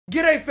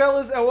G'day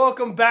fellas and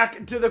welcome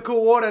back to the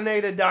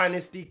Coordinator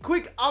Dynasty.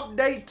 Quick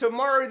update,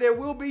 tomorrow there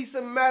will be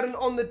some Madden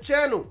on the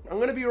channel. I'm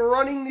going to be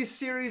running this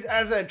series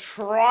as a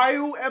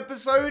trial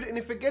episode, and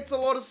if it gets a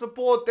lot of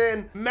support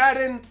then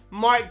Madden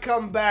might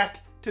come back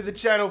to the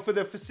channel for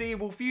the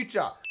foreseeable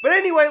future. But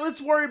anyway,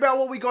 let's worry about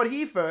what we got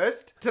here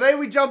first. Today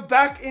we jump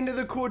back into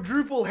the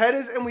quadruple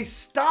headers and we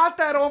start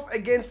that off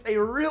against a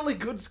really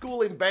good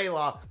school in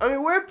Baylor. I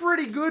mean, we're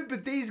pretty good,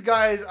 but these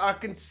guys are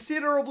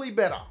considerably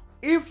better.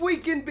 If we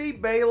can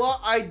beat Baylor,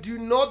 I do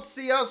not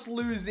see us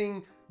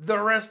losing the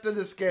rest of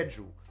the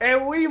schedule.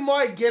 And we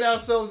might get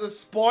ourselves a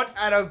spot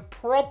at a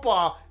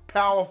proper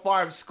Power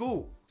 5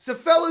 school. So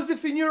fellas,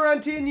 if you're new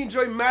around here and you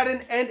enjoy Madden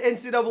and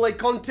NCAA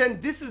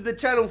content, this is the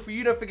channel for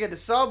you. Don't forget to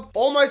sub.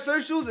 All my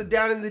socials are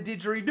down in the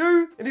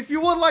didgeridoo. And if you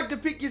would like to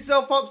pick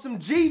yourself up some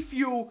G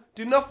Fuel,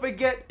 do not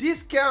forget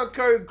discount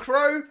code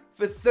CROW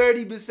for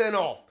 30%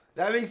 off.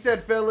 That being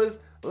said, fellas,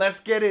 let's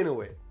get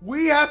into it.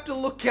 We have to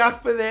look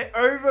out for their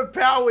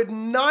overpowered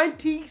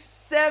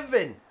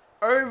 97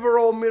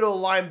 overall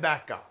middle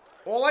linebacker.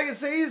 All I can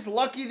say is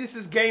lucky this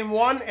is game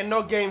 1 and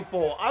not game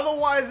 4.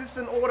 Otherwise, it's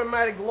an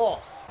automatic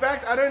loss. In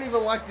fact, I don't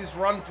even like this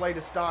run play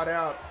to start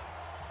out.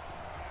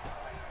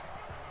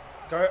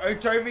 Go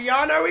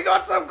Otoviano, we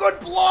got some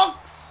good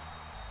blocks.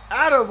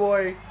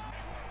 Attaboy.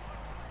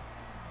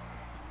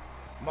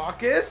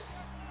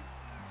 Marcus.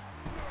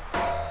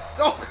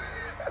 Oh.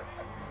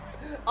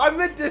 I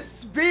meant to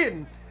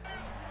spin.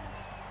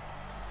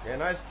 Yeah,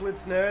 nice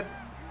blitz, nerd.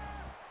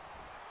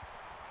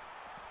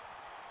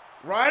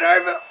 Right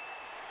over.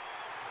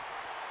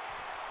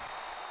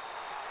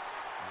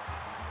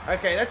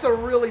 Okay, that's a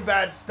really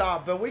bad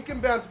start, but we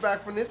can bounce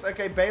back from this.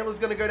 Okay, Baylor's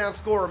going to go down,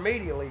 score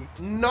immediately.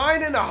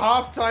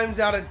 9.5 times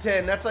out of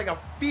 10. That's like a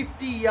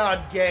 50-yard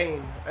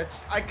gain.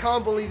 I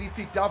can't believe he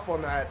picked up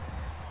on that.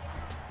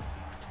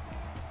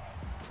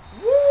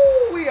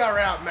 Woo! We are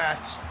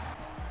outmatched.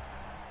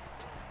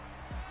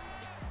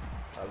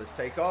 Let's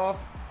take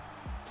off.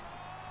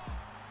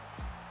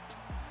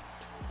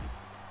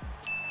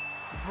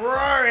 Bro,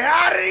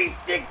 how did he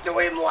stick to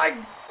him like...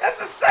 That's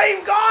the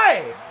same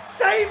guy.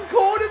 Same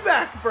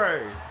quarterback,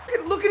 bro.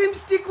 Look at him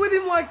stick with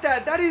him like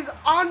that. That is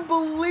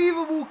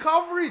unbelievable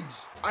coverage.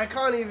 I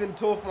can't even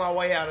talk my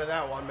way out of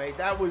that one, mate.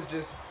 That was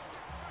just...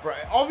 Bro,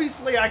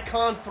 obviously I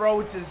can't throw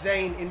it to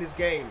Zane in this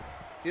game.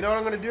 So you know what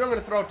I'm going to do? I'm going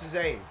to throw it to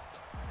Zane.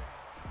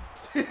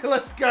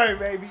 Let's go,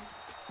 baby.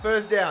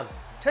 First down.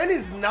 10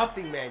 is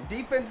nothing, man.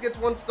 Defense gets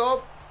one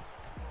stop.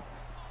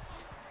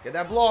 Get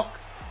that block.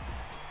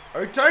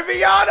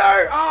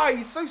 Otoviano! Ah,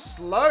 he's so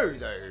slow,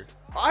 though.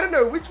 I don't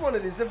know which one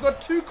it is. They've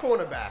got 2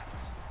 cornerbacks.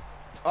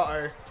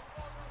 Uh-oh.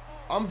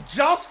 I'm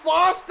just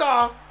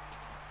faster.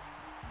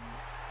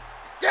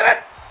 Get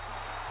it!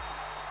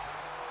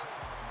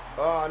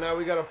 Oh, no,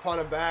 we got to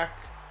punt it back.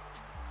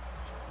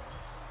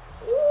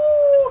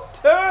 Ooh,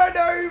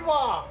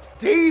 turnover!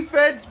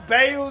 Defense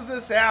bails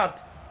us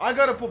out. I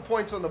got to put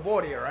points on the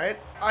board here, right?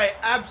 I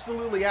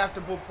absolutely have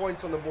to put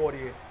points on the board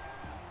here.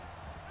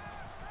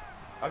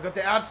 I got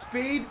the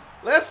outspeed.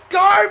 Let's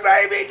go,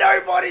 baby.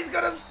 Nobody's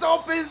going to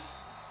stop us.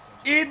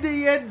 In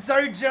the end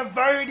zone,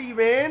 Javoni,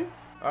 man.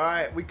 All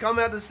right, we come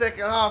out the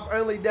second half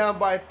only down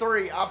by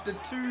 3 after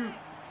 2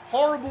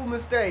 horrible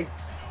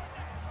mistakes.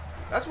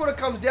 That's what it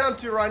comes down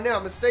to right now.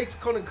 Mistakes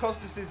couldn't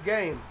cost us this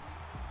game.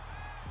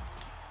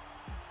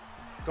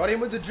 Got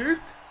him with the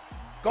juke.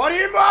 Got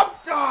him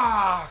up.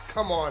 Ah,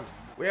 come on.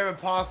 We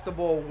haven't passed the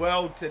ball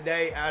well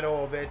today at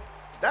all, but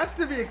that's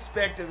to be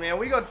expected, man.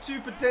 We got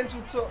 2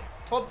 potential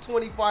top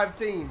 25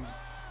 teams.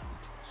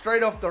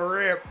 Straight off the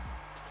rip.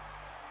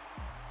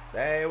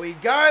 There we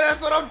go.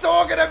 That's what I'm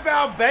talking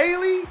about,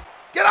 Bailey.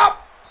 Get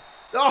up.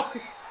 Oh,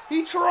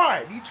 he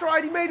tried. He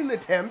tried. He made an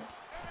attempt.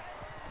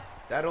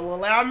 That'll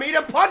allow me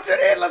to punch it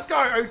in. Let's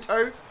go,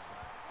 Oto.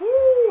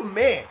 Woo,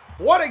 man.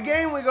 What a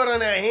game we got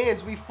on our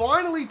hands. We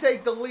finally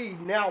take the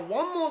lead. Now,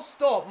 one more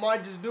stop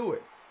might just do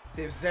it.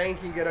 See if Zane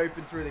can get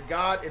open through the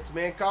guard. It's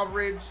man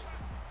coverage.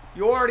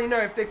 You already know.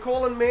 If they're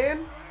calling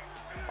man,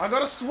 I got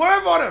to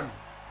swerve on him.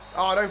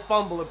 Oh, don't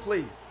fumble it,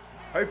 please.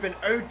 Hoping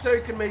Oto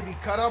can maybe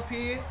cut up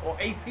here. Or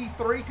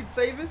AP3 could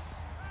save us.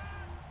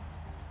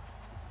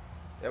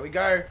 There we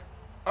go.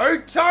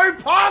 Oto,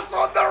 pass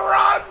on the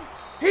run.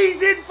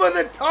 He's in for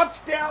the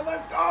touchdown.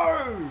 Let's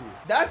go.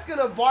 That's going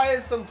to buy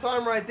us some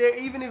time right there.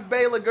 Even if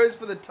Baylor goes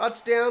for the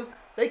touchdown,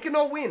 they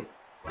cannot win.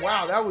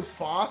 Wow, that was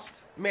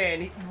fast.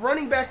 Man,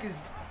 running back is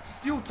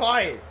still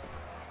tired.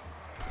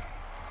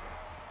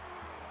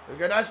 There we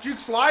go, nice juke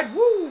slide.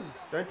 Woo!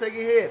 Don't take a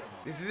hit.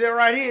 This is it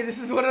right here. This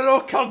is what it all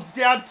comes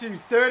down to.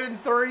 3rd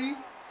and 3.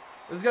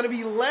 There's going to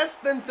be less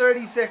than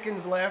 30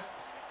 seconds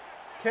left.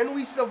 Can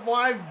we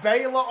survive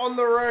Baylor on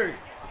the road?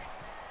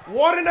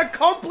 What an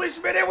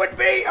accomplishment it would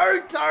be.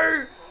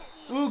 Oto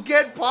will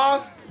get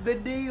past the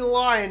D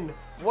line.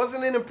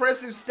 Wasn't an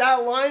impressive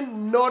stat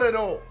line? Not at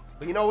all.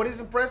 But you know what is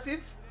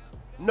impressive?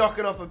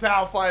 Knocking off a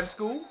Power 5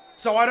 school.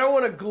 So I don't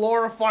want to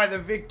glorify the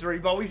victory,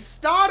 but we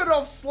started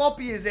off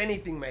sloppy as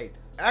anything, mate.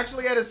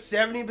 Actually had a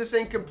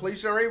 70%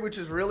 completion rate, which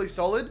is really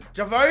solid.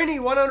 Javoni,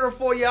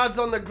 104 yards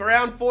on the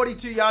ground,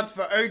 42 yards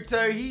for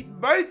Oto.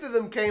 Both of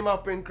them came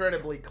up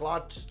incredibly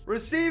clutch.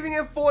 Receiving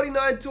at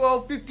 49,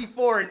 12,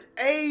 54, and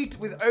 8,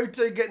 with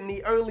Oto getting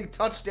the only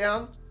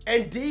touchdown.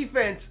 And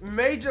defense,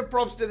 major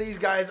props to these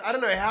guys. I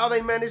don't know how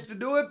they managed to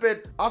do it,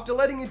 but after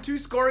letting in 2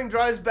 scoring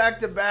drives back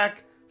to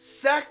back,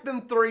 sacked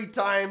them 3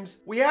 times.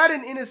 We had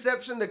an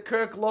interception to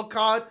Kirk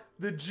Lockhart,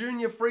 the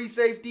junior free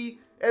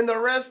safety, and the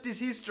rest is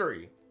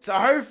history. So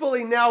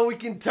hopefully now we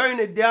can tone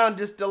it down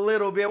just a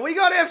little bit. We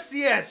got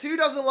FCS. Who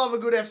doesn't love a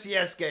good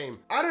FCS game?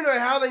 I don't know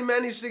how they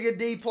managed to get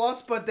D+,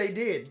 but they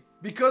did.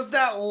 Because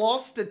that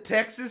loss to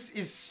Texas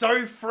is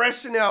so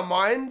fresh in our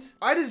minds,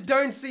 I just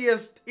don't see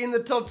us in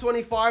the top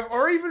 25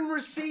 or even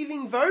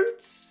receiving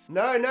votes.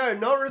 No,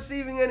 not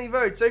receiving any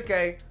votes,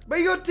 okay. But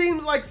you got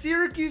teams like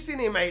Syracuse in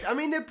here, mate. I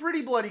mean, they're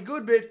pretty bloody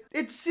good, but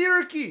it's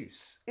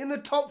Syracuse in the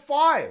top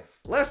 5.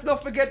 Let's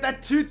not forget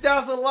that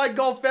 2,000 like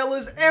goal,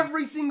 fellas.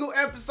 Every single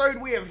episode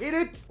we have hit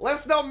it.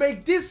 Let's not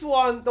make this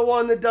one the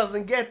one that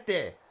doesn't get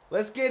there.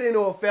 Let's get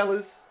into it,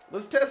 fellas.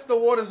 Let's test the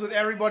waters with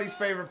everybody's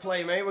favorite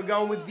play, mate. We're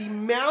going with the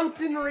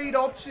mountain read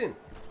option.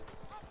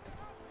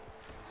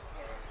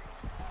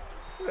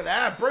 Look at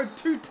that, broke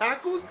 2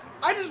 tackles.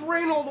 I just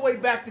ran all the way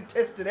back to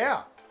test it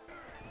out.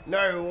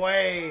 No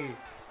way.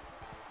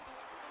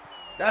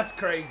 That's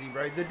crazy,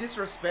 bro. The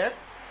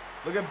disrespect.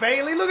 Look at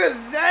Bailey. Look at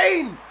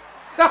Zane.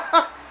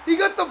 He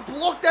got the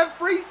block. That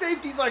free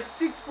safety's like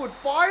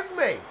 6'5",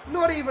 mate.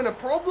 Not even a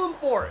problem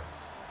for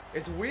us.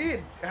 It's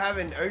weird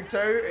having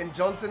Oto and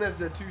Johnson as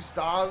the 2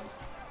 stars.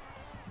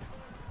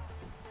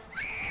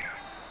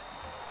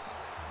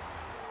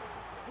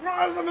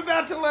 Rose, I'm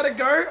about to let it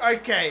go.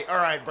 Okay, all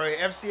right, bro.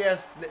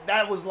 FCS,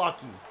 that was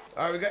lucky.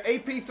 All right, we got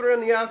AP3 on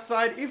the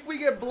outside. If we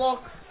get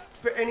blocks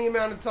for any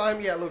amount of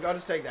time, yeah, look, I'll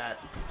just take that.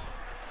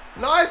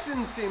 Nice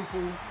and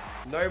simple.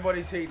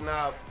 Nobody's heating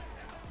up.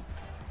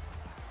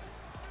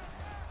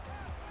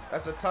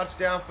 That's a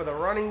touchdown for the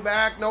running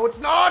back. No, it's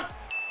not.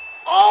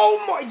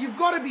 Oh my, you've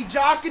got to be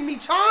jocking me,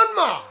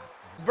 Chanma.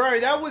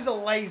 Bro, that was a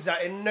laser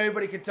and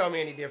nobody could tell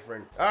me any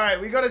different. All right,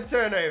 we got a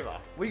turnover.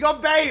 We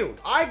got bailed.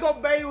 I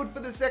got bailed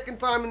for the 2nd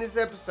time in this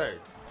episode.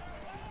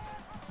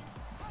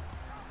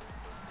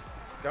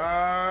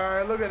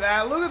 Look at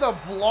that. Look at the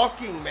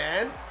blocking,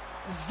 man.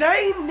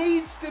 Zane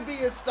needs to be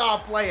a star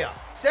player.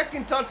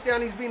 2nd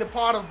touchdown he's been a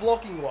part of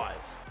blocking-wise.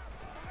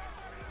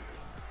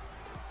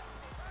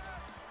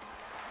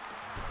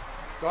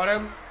 Got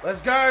him.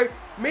 Let's go.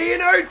 Me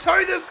and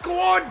Oto, the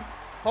squad.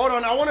 Hold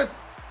on, I want to...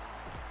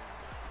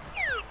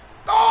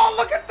 Oh,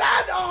 look at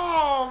that.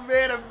 Oh,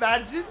 man,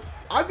 imagine.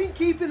 I've been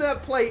keeping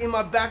that play in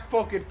my back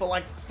pocket for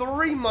like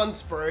 3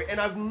 months, bro, and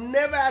I've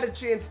never had a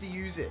chance to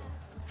use it.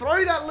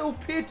 Throw that little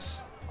pitch.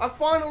 I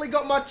finally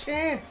got my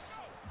chance.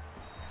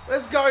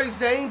 Let's go,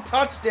 Zane.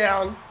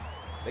 Touchdown.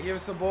 They give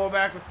us the ball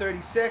back with 30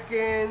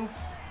 seconds.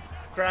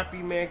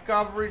 Crappy man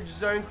coverage,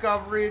 zone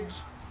coverage.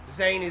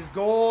 Zane is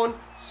gone.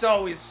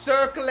 So is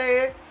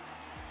Circulaire.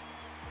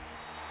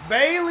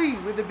 Bailey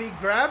with the big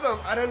grab.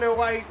 I don't know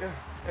why.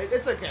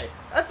 It's okay.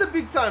 That's a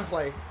big time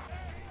play.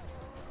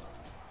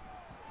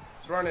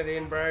 Let's run it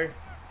in, bro.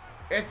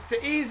 It's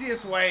the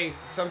easiest way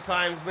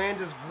sometimes, man.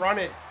 Just run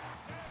it.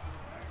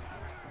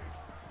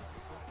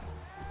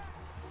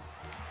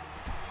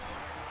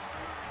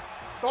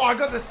 Oh, I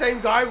got the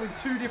same guy with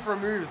 2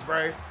 different moves,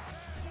 bro.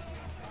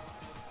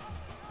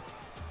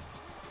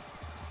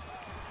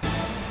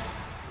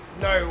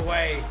 No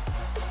way.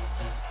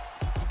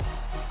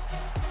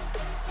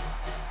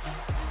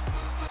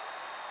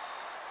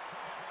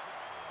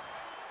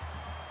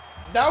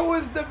 That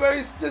was the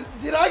most...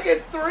 Did I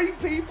get 3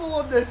 people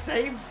on the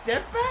same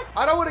step back?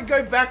 I don't want to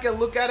go back and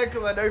look at it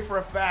because I know for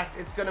a fact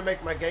it's going to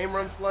make my game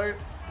run slow.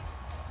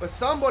 But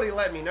somebody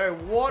let me know.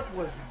 What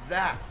was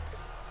that?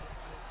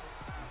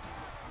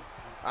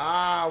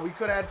 Ah, we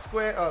could have had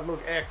square. Oh,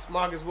 look, X.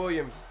 Marcus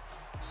Williams.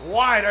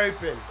 Wide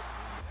open.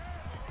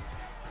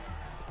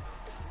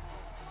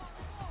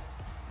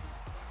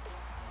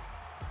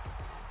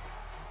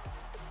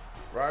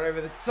 Right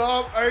over the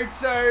top.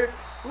 Oto.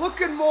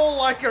 Looking more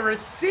like a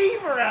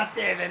receiver out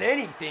there than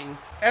anything.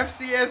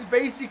 FCS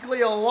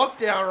basically a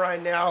lockdown right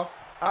now.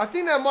 I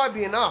think that might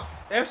be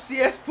enough.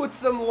 FCS put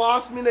some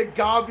last minute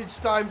garbage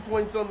time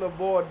points on the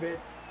board, but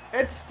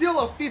it's still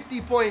a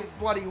 50-point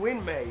bloody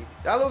win, mate.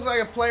 That looks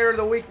like a player of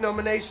the week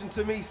nomination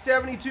to me.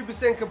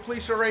 72%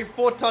 completion rate,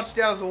 4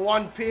 touchdowns,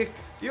 1 pick.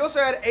 He also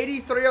had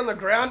 83 on the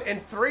ground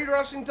and 3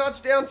 rushing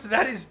touchdowns. So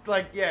that is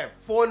like, yeah,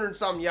 400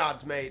 some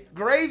yards, mate.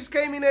 Graves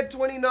came in at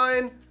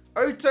 29.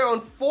 Oto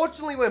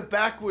unfortunately went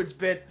backwards,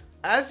 but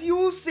as you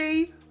will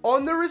see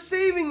on the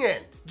receiving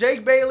end,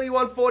 Jake Bailey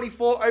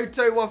 144,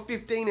 Oto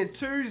 115 and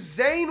 2.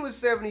 Zane was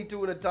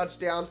 72 and a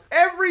touchdown.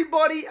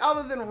 Everybody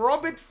other than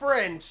Robert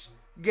French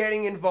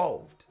getting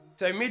involved.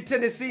 So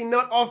Mid-Tennessee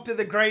not off to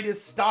the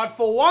greatest start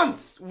for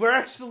once. We're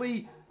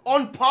actually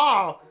on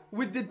par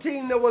with the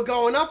team that we're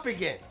going up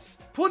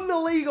against. Putting the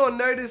league on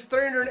notice,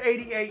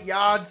 388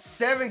 yards,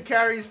 7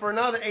 carries for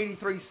another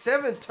 83,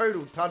 7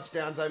 total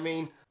touchdowns. I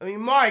mean,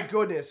 my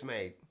goodness,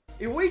 mate.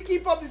 If we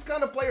keep up this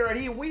kind of play right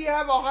here, we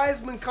have a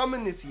Heisman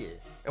coming this year.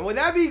 And with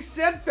that being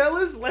said,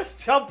 fellas, let's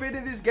jump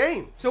into this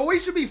game. So we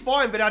should be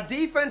fine, but our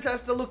defense has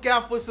to look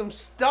out for some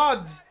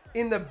studs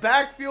in the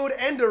backfield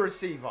and a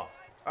receiver.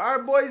 All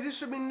right, boys, this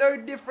should be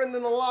no different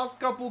than the last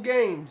couple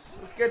games.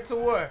 Let's get to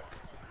work.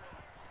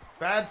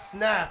 Bad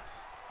snap.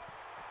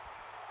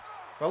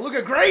 But look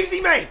at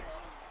Gravesy, mate.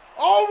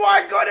 Oh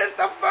my God, it's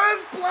the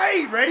first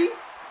play. Ready?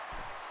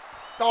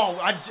 Oh,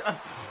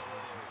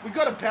 we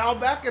got a power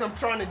back and I'm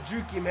trying to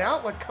juke him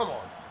out. Like, come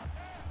on.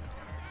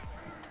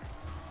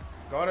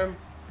 Got him.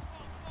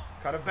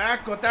 Cut it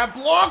back. Got that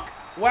block.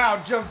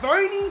 Wow,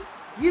 Javoni,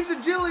 his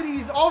agility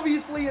is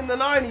obviously in the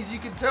 90s. You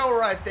can tell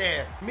right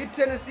there.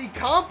 Mid-Tennessee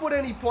can't put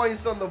any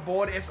points on the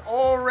board. It's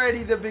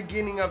already the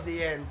beginning of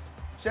the end.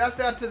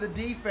 Shouts out to the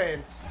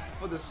defense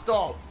for the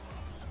stop.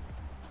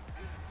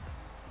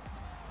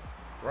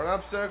 Run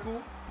up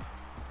circle.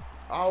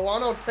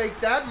 R1, I'll take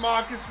that.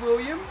 Marcus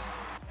Williams.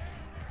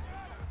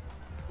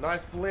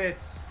 Nice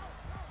blitz.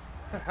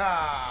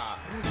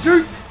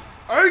 Juke.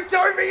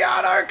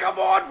 Otoviano, come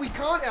on. We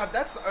can't out.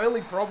 That's the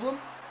only problem.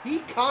 He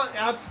can't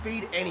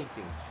outspeed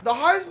anything. The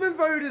Heisman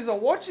voters are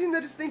watching.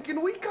 They're just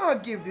thinking, we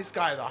can't give this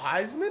guy the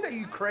Heisman. Are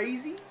you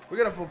crazy? We're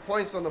going to put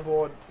points on the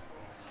board.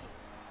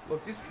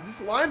 Look, this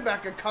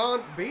linebacker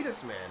can't beat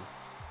us, man.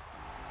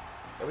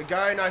 There we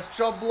go. Nice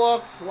chop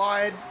block.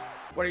 Slide.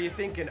 What are you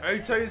thinking?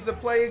 Oto's the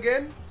play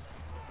again?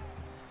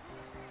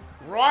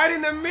 Right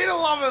in the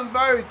middle of them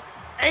both.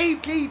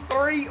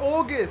 AP3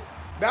 August.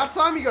 About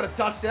time you got a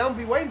touchdown.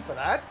 Be waiting for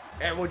that.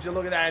 And would you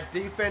look at that?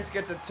 Defense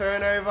gets a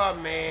turnover.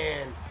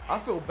 Man, I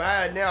feel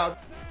bad now.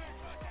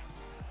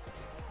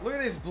 Look at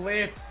this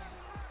blitz.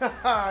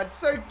 It's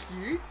so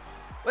cute.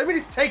 Let me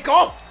just take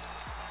off.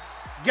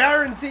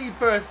 Guaranteed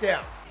first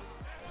down.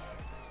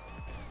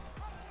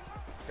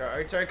 Go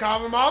Oto,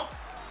 carve him up.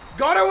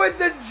 Got it with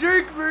the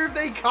juke move.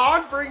 They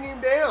can't bring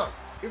him down.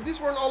 If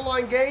this were an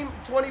online game,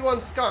 21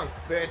 skunk.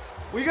 But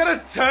we got a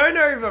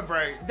turnover,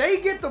 bro.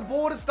 They get the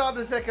ball to start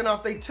the second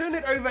half. They turn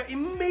it over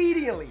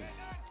immediately.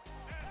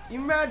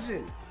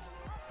 Imagine.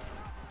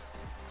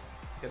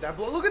 Get that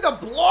block. Look at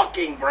the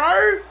blocking,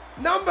 bro.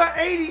 Number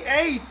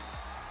 88.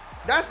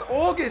 That's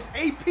August.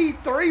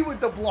 AP3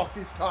 with the block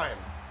this time.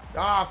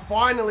 Ah,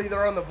 finally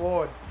they're on the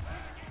board.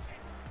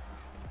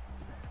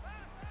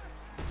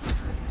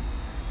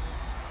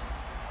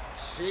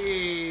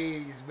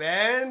 Jeez,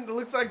 man. It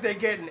looks like they're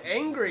getting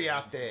angry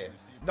out there.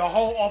 The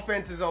whole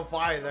offense is on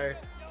fire, though.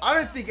 I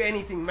don't think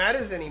anything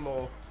matters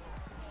anymore.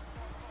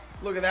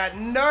 Look at that.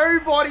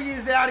 Nobody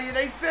is out here.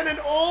 They sent an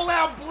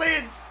all-out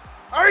blitz.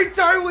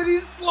 Oto with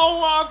his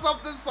slow ass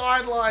up the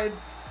sideline.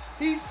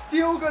 He's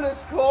still going to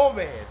score,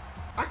 man.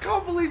 I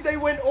can't believe they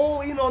went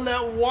all in on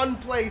that one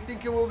play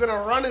thinking we were going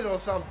to run it or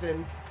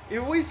something.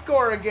 If we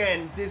score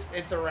again,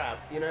 it's a wrap.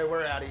 You know,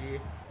 we're out of here.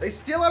 They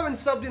still haven't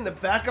subbed in the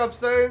backups,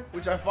 though,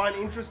 which I find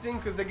interesting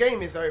because the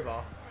game is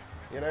over.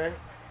 You know?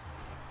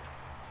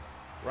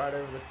 Right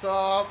over the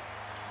top.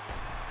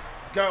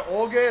 Let's go,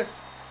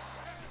 August.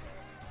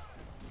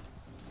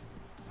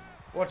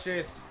 Watch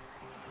this.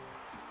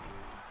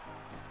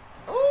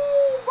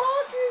 Oh,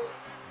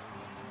 Marcus!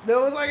 There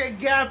was like a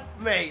gap,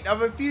 mate,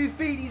 of a few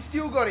feet. He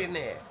still got in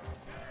there.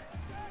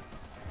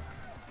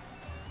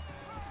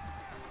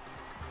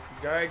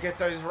 Go get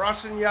those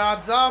rushing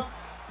yards up.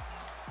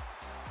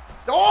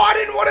 Oh, I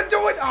didn't want to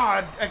do it.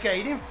 Ah, oh, okay,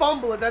 he didn't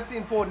fumble it. That's the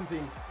important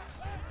thing.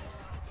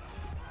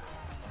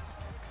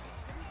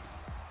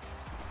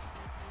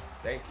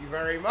 Thank you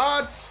very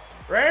much.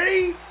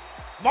 Ready?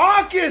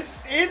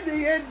 Marcus in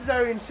the end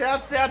zone.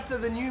 Shouts out to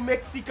the New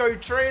Mexico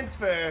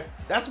transfer.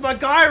 That's my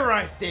guy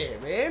right there,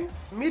 man.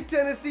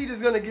 Mid-Tennessee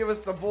is going to give us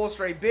the ball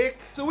straight back.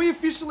 So we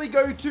officially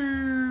go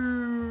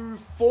to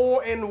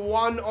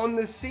 4-1 on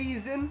the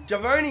season.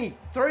 Javoni,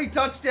 3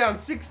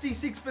 touchdowns,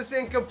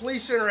 66%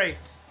 completion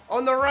rate.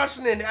 On the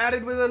rushing end,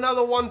 added with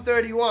another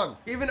 131.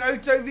 Even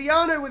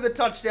Otoviano with a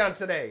touchdown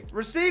today.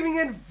 Receiving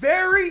end,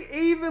 very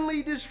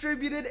evenly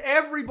distributed.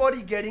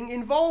 Everybody getting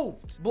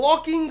involved.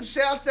 Blocking,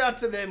 shouts out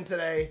to them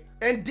today.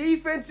 And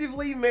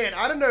defensively, man,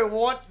 I don't know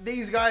what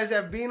these guys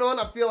have been on.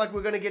 I feel like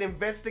we're going to get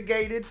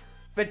investigated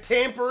for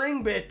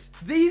tampering, but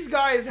these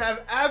guys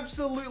have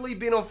absolutely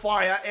been on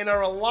fire and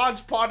are a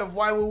large part of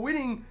why we're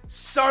winning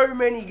so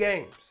many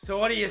games. So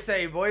what do you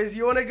say, boys?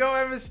 You want to go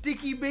have a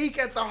sticky beak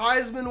at the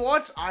Heisman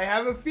watch? I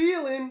have a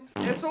feeling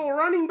it's all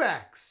running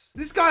backs.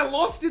 This guy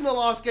lost in the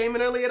last game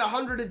and only had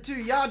 102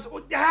 yards.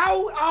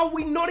 How are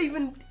we not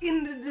even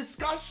in the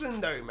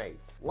discussion though, mate?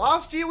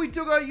 Last year we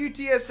took out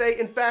UTSA.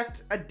 In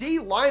fact, a D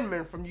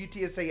lineman from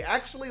UTSA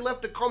actually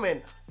left a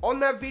comment on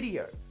that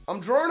video.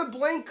 I'm drawing a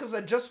blank because I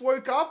just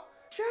woke up.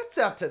 Shouts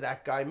out to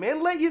that guy,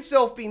 man. Let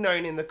yourself be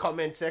known in the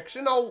comment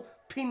section. I'll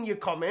pin your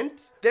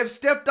comment. They've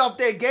stepped up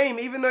their game.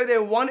 Even though they're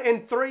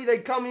 1-3, they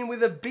come in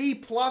with a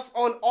B+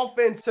 on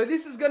offense. So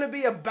this is going to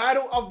be a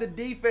battle of the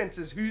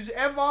defenses.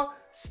 Whoever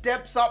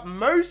steps up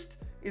most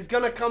is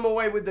going to come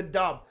away with the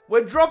dub.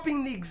 We're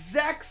dropping the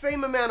exact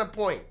same amount of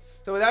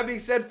points. So with that being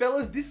said,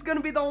 fellas, this is going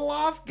to be the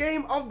last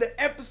game of the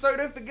episode.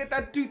 Don't forget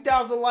that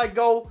 2,000 like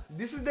goal.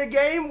 This is the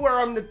game where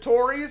I'm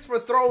notorious for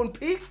throwing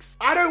picks.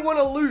 I don't want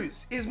to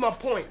lose is my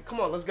point. Come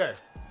on, let's go.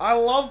 I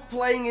love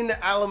playing in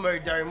the Alamo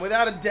Dome.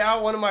 Without a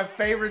doubt, one of my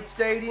favorite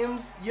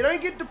stadiums. You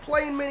don't get to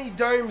play in many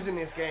domes in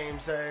this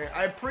game, so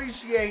I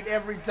appreciate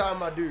every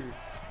time I do.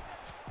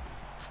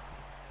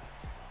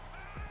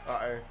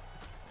 Uh-oh.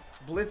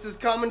 Blitz is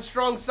coming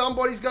strong.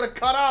 Somebody's got to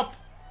cut up.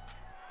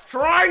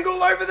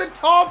 Triangle over the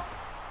top.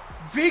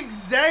 Big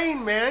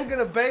Zane, man.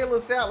 Gonna bail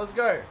us out. Let's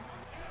go.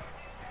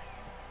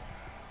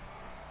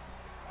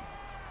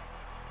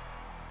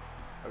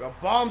 I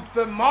got bumped,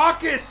 but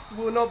Marcus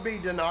will not be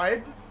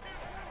denied.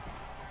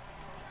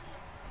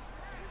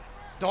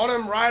 Dot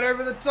him right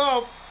over the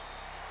top.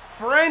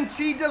 French,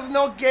 he does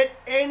not get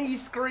any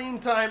screen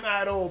time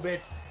at all,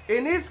 but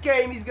in this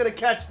game, he's going to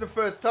catch the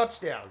first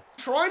touchdown.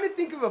 Trying to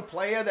think of a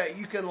player that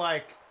you can,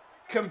 like,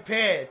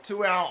 compare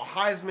to our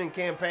Heisman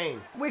campaign.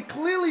 We're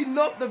clearly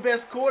not the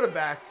best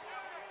quarterback,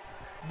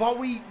 but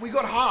we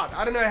got hard.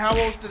 I don't know how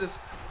else to just...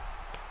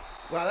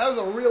 Wow, that was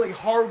a really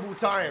horrible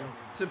time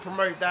to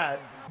promote that.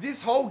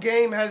 This whole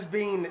game has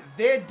been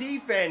their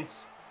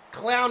defense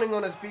clowning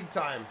on us big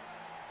time.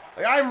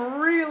 Like, I'm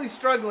really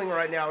struggling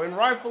right now, and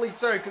rightfully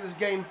so, because it's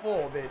game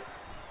 4, but...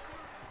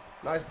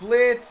 Nice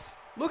blitz.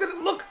 Look at it,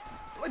 look!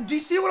 Do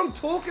you see what I'm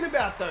talking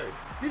about, though?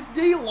 This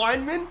D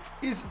lineman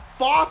is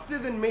faster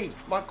than me,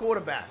 my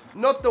quarterback.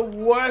 Not the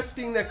worst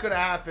thing that could have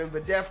happened,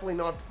 but definitely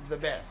not the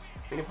best.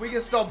 And if we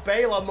can stop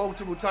Baylor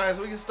multiple times,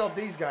 we can stop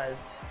these guys.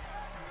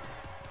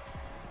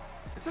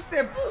 It's just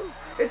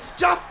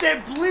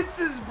their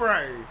blitzes,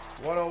 bro.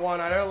 1-on-1,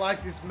 I don't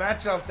like this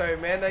matchup, though,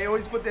 man. They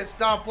always put their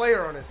star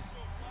player on us.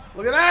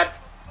 Look at that.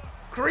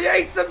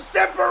 Create some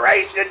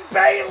separation,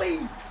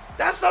 Bailey.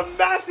 That's a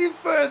massive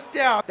first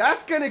down.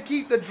 That's going to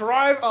keep the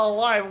drive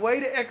alive. Way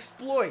to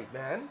exploit,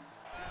 man.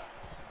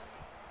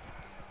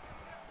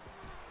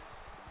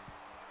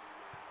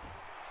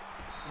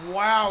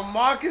 Wow,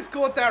 Marcus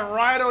caught that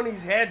right on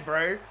his head,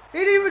 bro. He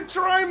didn't even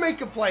try and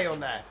make a play on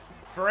that.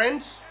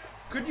 French,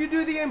 could you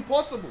do the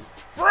impossible?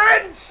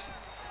 French!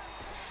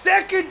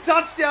 Second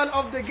touchdown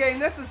of the game.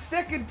 That's the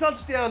second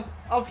touchdown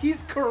of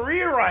his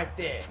career right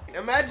there.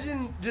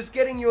 Imagine just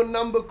getting your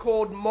number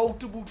called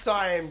multiple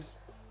times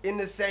in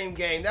the same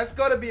game. That's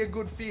got to be a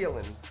good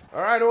feeling.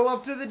 All right, all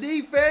up to the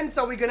defense.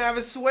 Are we going to have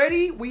a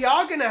sweaty? We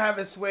are going to have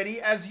a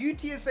sweaty as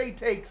UTSA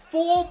takes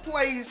 4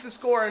 plays to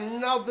score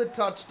another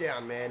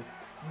touchdown, man.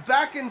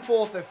 Back and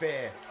forth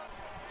affair.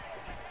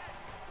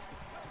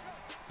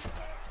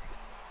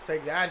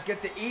 Take that.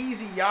 Get the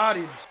easy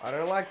yardage. I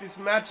don't like this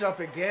matchup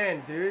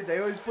again, dude. They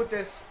always put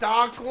their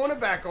star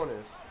cornerback on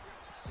us.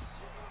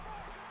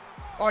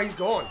 Oh, he's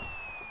gone.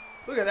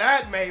 Look at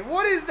that, mate.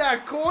 What is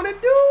that corner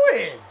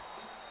doing?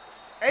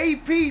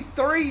 AP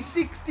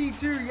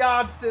 362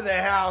 yards to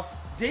the house.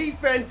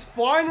 Defense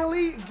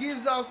finally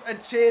gives us a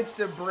chance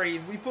to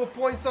breathe. We put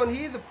points on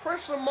here. The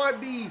pressure might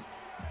be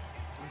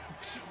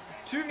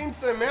too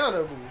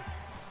insurmountable.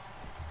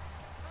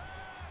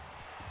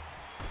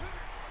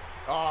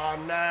 Oh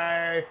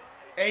no.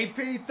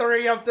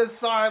 AP3 up the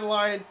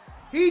sideline.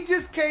 He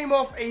just came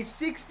off a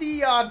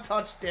 60-yard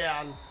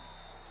touchdown.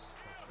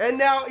 And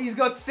now he's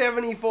got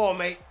 74,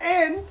 mate.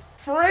 And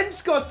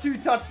French got 2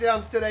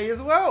 touchdowns today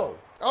as well.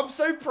 I'm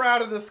so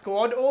proud of the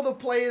squad. All the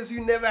players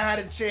who never had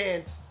a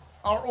chance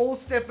are all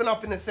stepping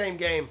up in the same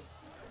game.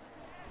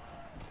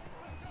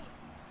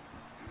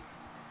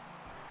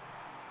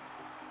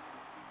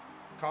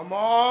 Come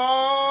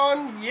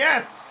on.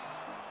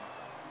 Yes.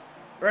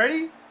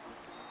 Ready?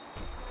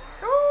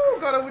 Oh,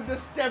 got it with the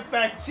step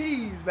back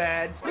cheese,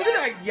 man. Look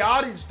at that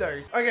yardage, though.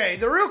 Okay,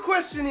 the real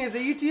question is, are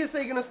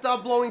UTSA going to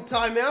start blowing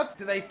timeouts?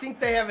 Do they think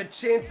they have a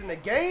chance in the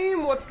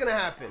game? What's going to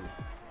happen?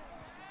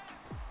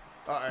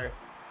 Uh-oh.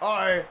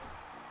 Uh-oh.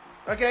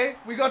 Okay,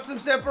 we got some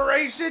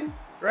separation.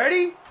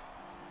 Ready?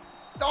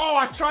 Oh,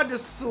 I tried to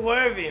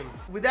swerve him.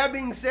 With that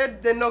being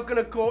said, they're not going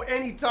to call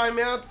any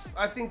timeouts.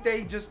 I think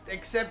they just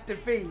accept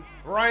defeat.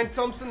 Ryan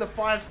Thompson, the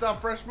 5-star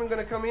freshman,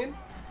 going to come in.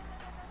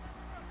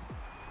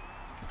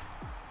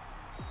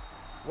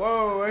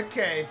 Whoa,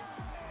 okay.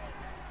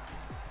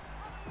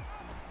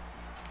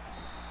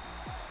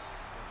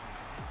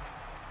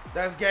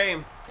 That's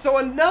game. So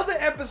another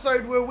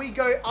episode where we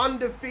go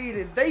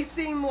undefeated. They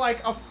seem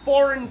like a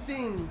foreign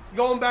thing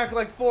going back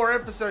like 4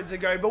 episodes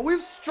ago, but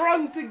we've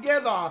strung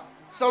together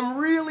some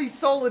really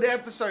solid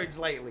episodes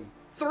lately.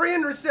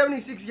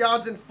 376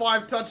 yards and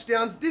 5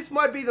 touchdowns. This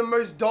might be the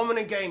most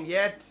dominant game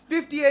yet.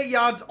 58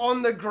 yards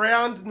on the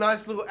ground.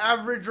 Nice little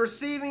average.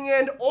 Receiving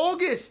end,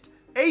 August.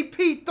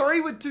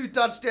 AP3 with 2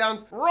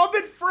 touchdowns.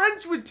 Robert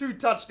French with 2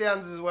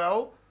 touchdowns as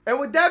well. And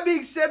with that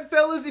being said,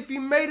 fellas, if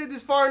you made it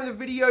this far in the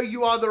video,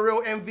 you are the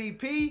real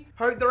MVP.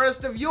 Hope the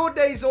rest of your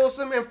day is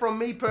awesome. And from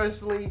me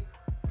personally,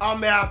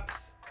 I'm out.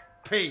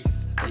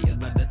 Peace. I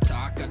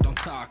don't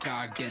talk,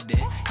 I get it.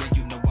 Yeah,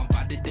 you know I'm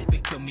about it. If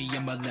it kill me,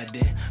 I'ma let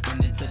it.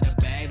 Run into the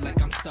bag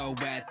like I'm so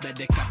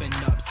athletic. I've been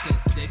up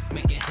since 6,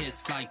 making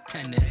hits like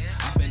tennis.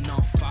 I've been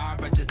on fire,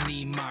 I just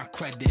need my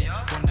credit.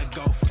 Wanna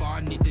go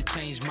far, need to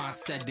change my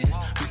settings.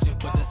 Reaching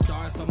for the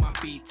stars so my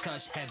feet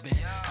touch heaven.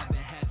 Haven't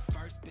had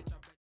first, bitch.